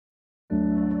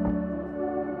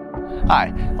Hi,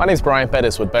 my name is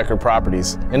Perez with Becker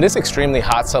Properties. In this extremely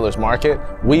hot seller's market,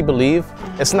 we believe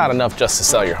it's not enough just to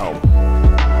sell your home.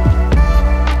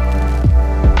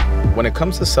 When it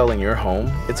comes to selling your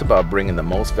home, it's about bringing the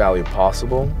most value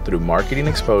possible through marketing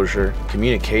exposure,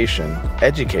 communication,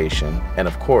 education, and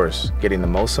of course, getting the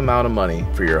most amount of money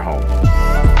for your home.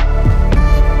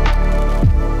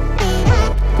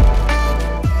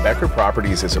 Becker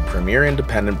Properties is a premier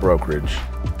independent brokerage.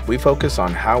 We focus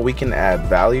on how we can add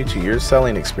value to your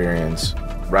selling experience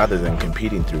rather than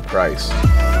competing through price.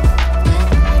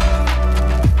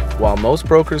 While most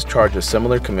brokers charge a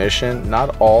similar commission,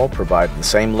 not all provide the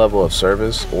same level of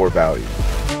service or value.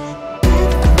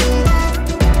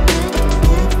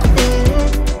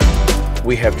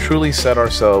 We have truly set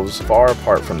ourselves far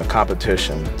apart from the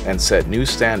competition and set new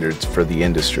standards for the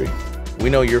industry. We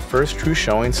know your first true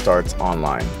showing starts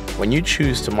online. When you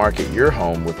choose to market your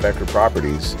home with Becker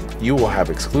Properties, you will have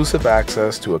exclusive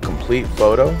access to a complete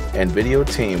photo and video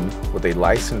team with a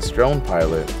licensed drone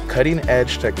pilot,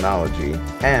 cutting-edge technology,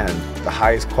 and the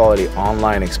highest quality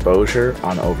online exposure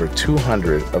on over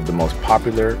 200 of the most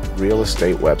popular real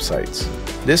estate websites.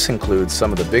 This includes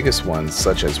some of the biggest ones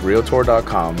such as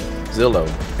Realtor.com, Zillow,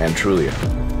 and Trulia.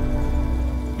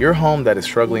 Your home that is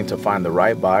struggling to find the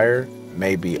right buyer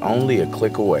may be only a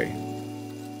click away.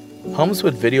 Homes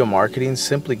with video marketing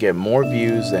simply get more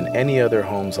views than any other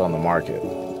homes on the market.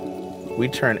 We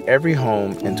turn every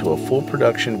home into a full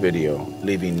production video,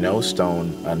 leaving no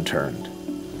stone unturned.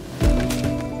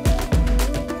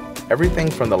 Everything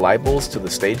from the light bulbs to the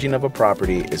staging of a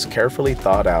property is carefully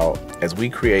thought out as we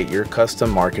create your custom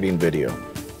marketing video.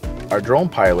 Our drone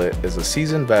pilot is a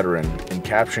seasoned veteran in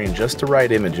capturing just the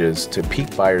right images to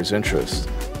pique buyers' interest.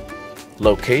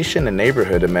 Location and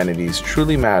neighborhood amenities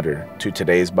truly matter to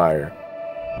today's buyer.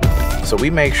 So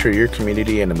we make sure your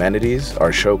community and amenities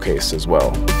are showcased as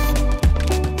well.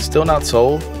 Still not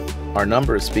sold? Our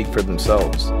numbers speak for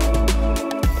themselves.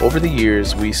 Over the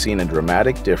years, we've seen a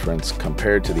dramatic difference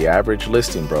compared to the average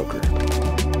listing broker.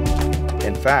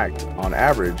 In fact, on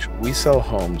average, we sell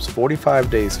homes 45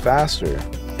 days faster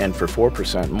and for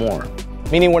 4% more.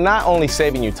 Meaning we're not only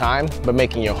saving you time, but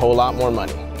making you a whole lot more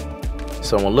money.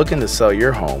 So when looking to sell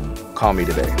your home, call me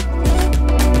today.